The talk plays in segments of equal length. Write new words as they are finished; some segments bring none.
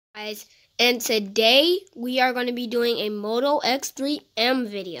Guys, and today we are going to be doing a Moto X3M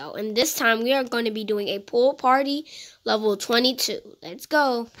video, and this time we are going to be doing a pool party level 22. Let's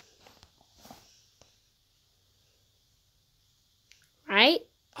go. Right?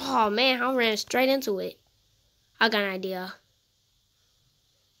 Oh man, I ran straight into it. I got an idea.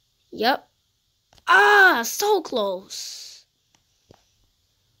 Yep. Ah, so close.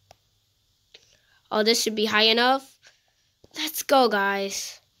 Oh, this should be high enough. Let's go,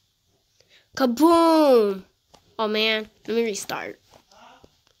 guys. Kaboom! Oh man, let me restart.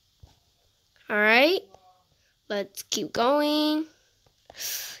 Alright, let's keep going.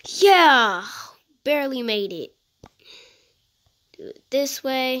 Yeah, barely made it. Do it this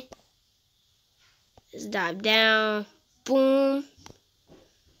way. Let's dive down. Boom.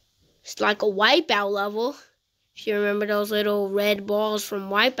 It's like a Wipeout level. If you remember those little red balls from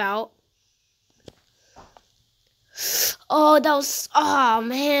Wipeout. Oh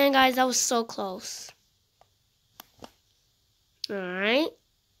man, guys, that was so close. Alright.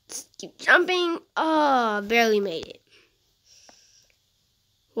 Let's keep jumping. Oh, barely made it.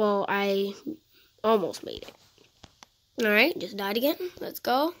 Well, I almost made it. Alright, just died again. Let's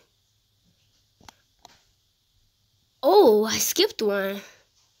go. Oh, I skipped one.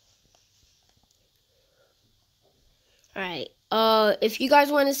 Alright. If you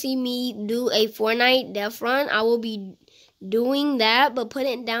guys want to see me do a Fortnite death run, I will be doing that, but put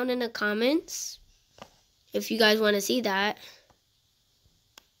it down in the comments if you guys want to see that.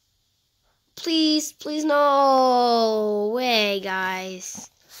 Please, please, no way, guys.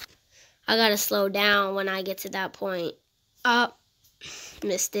 I gotta slow down when I get to that point.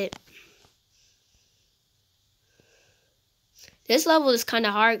 Missed it. This level is kind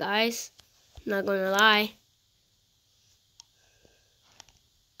of hard, guys. I'm not gonna lie.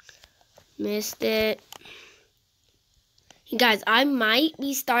 Missed it. Hey guys, I might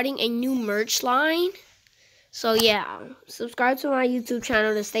be starting a new merch line. So yeah, subscribe to my YouTube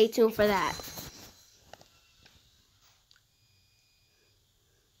channel to stay tuned for that.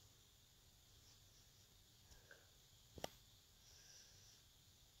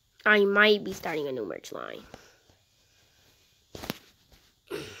 I might be starting a new merch line.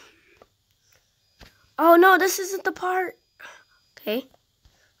 Oh no, this isn't the part. Okay.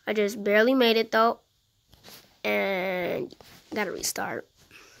 I just barely made it though. And gotta restart.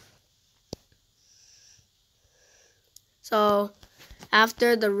 So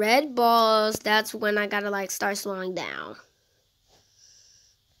after the red balls, that's when I gotta like start slowing down.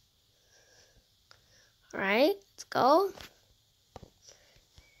 Alright, let's go.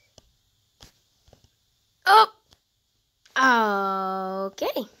 Oh,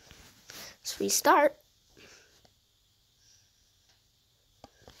 okay. Let's restart.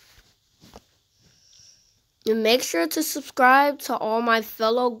 And make sure to subscribe to all my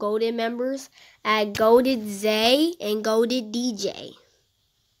fellow Goated members at Goated Zay and Goated DJ.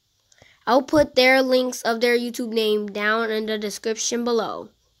 I'll put their links of their YouTube name down in the description below.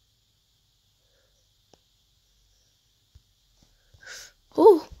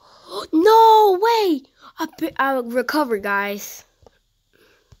 Oh, no way! I recovered, guys.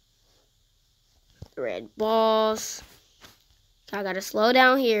 Red balls. I gotta slow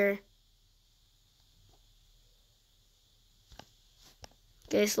down here.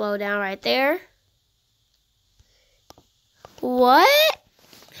 Okay, slow down right there. What?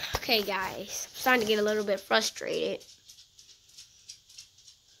 Okay, guys. I'm starting to get a little bit frustrated.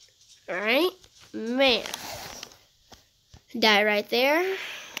 Alright. Man. Die right there.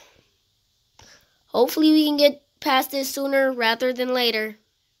 Hopefully we can get past this sooner rather than later.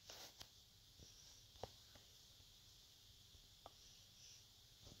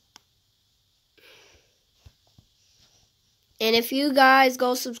 And if you guys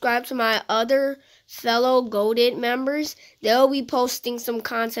go subscribe to my other fellow Goated members, they'll be posting some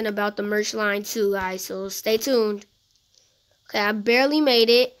content about the merch line too, guys. So stay tuned. Okay, I barely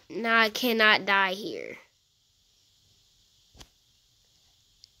made it. Now I cannot die here.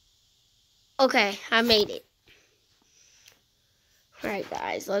 Okay, I made it. Alright,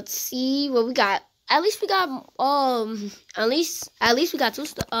 guys. Let's see what we got. At least we got at least we got two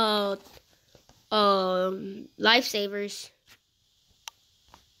lifesavers.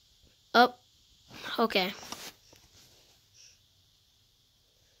 Up. Okay.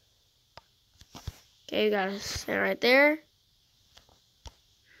 Okay, we got a stand right there.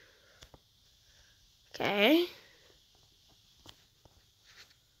 Okay.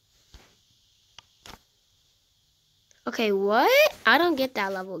 Okay, what? I don't get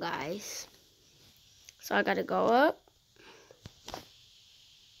that level, guys. So I gotta go up.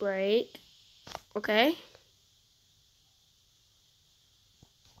 Break. Okay.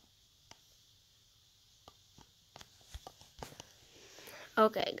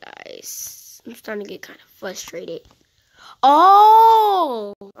 Okay, guys. I'm starting to get kind of frustrated.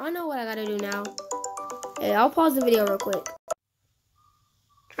 Oh! I know what I gotta do now. Hey, I'll pause the video real quick.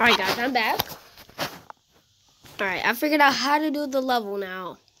 Alright, guys, I'm back. Alright, I figured out how to do the level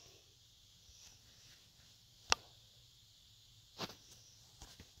now.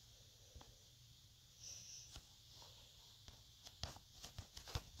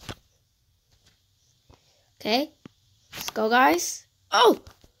 Okay, let's go, guys. Oh!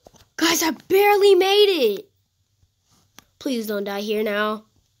 Guys, I barely made it. Please don't die here now.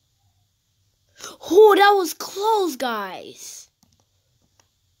 Oh, that was close, guys.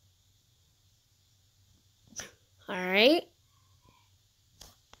 Alright.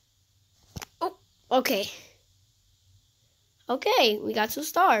 Oh, okay. Okay, we got 2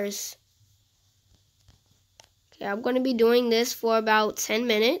 stars. Okay, I'm going to be doing this for about 10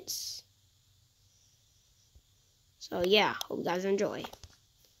 minutes. So, yeah, hope you guys enjoy.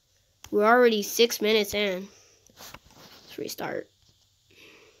 We're already 6 minutes in. Let's restart.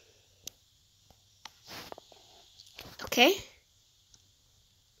 Okay.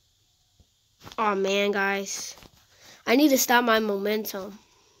 Oh, man, guys. I need to stop my momentum.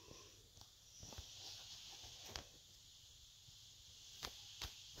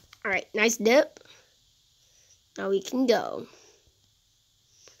 Alright, nice dip. Now we can go.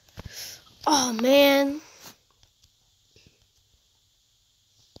 Oh, man.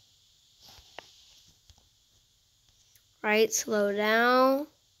 Right, slow down.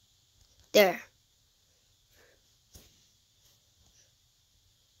 There.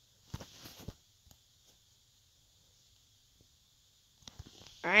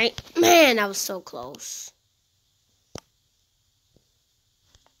 Alright. Man, that was so close.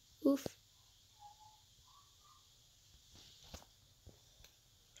 Oof.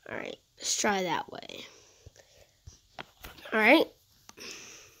 Alright, let's try that way. Alright.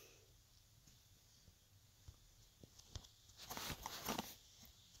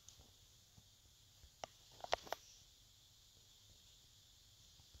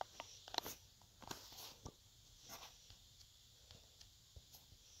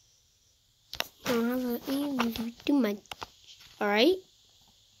 Alright.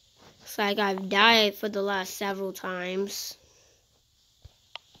 Looks like I've died for the last several times.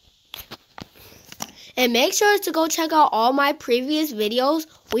 And make sure to go check out all my previous videos.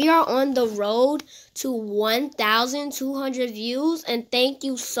 We are on the road to 1,200 views. And thank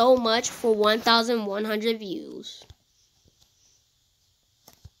you so much for 1,100 views.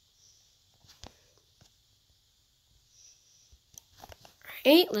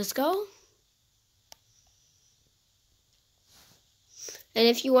 Alright, let's go. And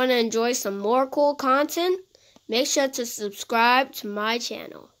if you want to enjoy some more cool content, make sure to subscribe to my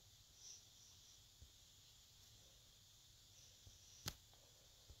channel.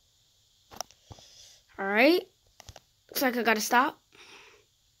 Alright. Looks like I gotta stop.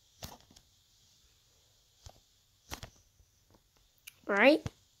 Alright.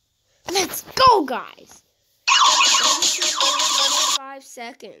 Let's go, guys. 5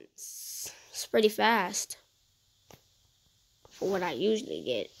 seconds. It's pretty fast for what I usually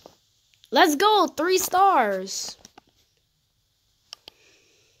get. Let's go. 3 stars.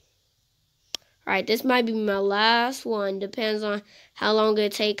 Alright, this might be my last one. Depends on how long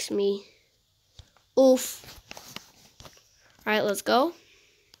it takes me. Oof. Alright, let's go.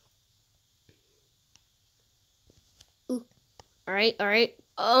 Ooh. Alright. Alright,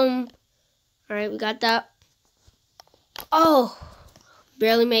 we got that. Oh,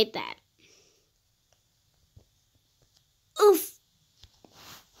 barely made that. Oof.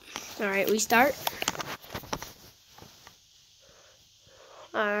 Alright, restart.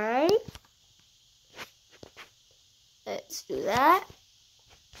 Alright. Let's do that.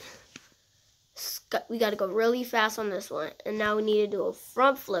 We gotta go really fast on this one. And now we need to do a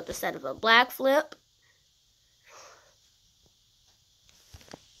front flip instead of a back flip.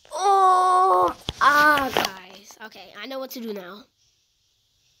 Oh, guys. Okay, I know what to do now.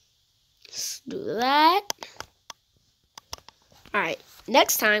 Let's do that. Alright,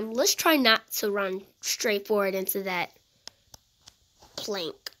 next time, let's try not to run straight forward into that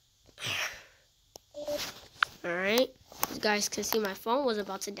plank. Alright, you guys can see my phone was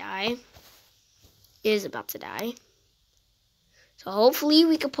about to die. Is about to die. So hopefully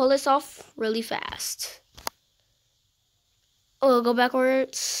we can pull this off really fast. Oh, go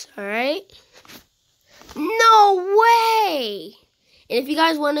backwards. Alright. No way! And if you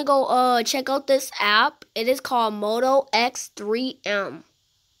guys want to go check out this app, it is called Moto X3M.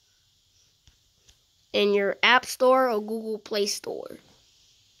 In your App Store or Google Play Store.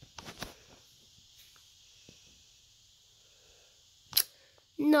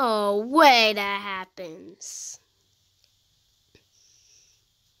 No way that happens.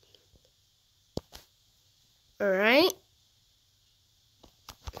 Alright.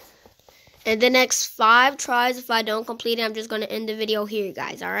 And the next 5 tries, if I don't complete it, I'm just going to end the video here,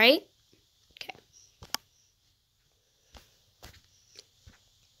 guys. Alright? Okay.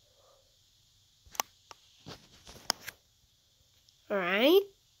 Alright.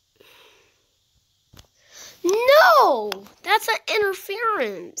 No! That's an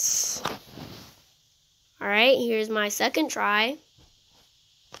interference. Alright, here's my second try.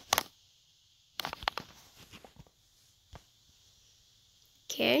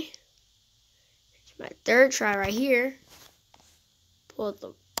 Okay. Here's my third try right here. Pull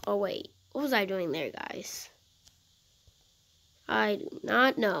the... Oh, wait. What was I doing there, guys? I do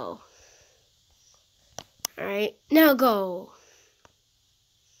not know. Alright, now go.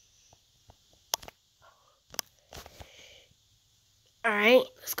 Alright,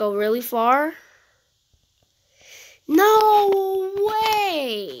 let's go really far. No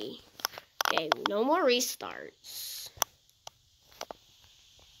way! Okay, no more restarts.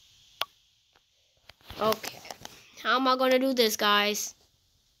 Okay, how am I going to do this, guys?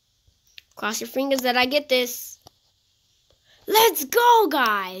 Cross your fingers that I get this. Let's go,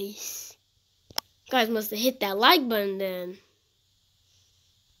 guys! You guys must have hit that like button then.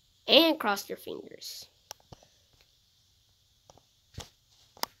 And cross your fingers.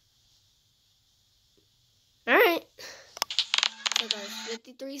 Alright. So guys,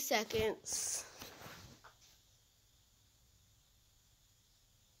 53 seconds.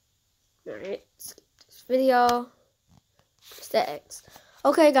 Alright, skip this video. It's the X.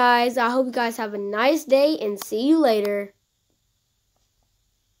 Okay guys, I hope you guys have a nice day and see you later.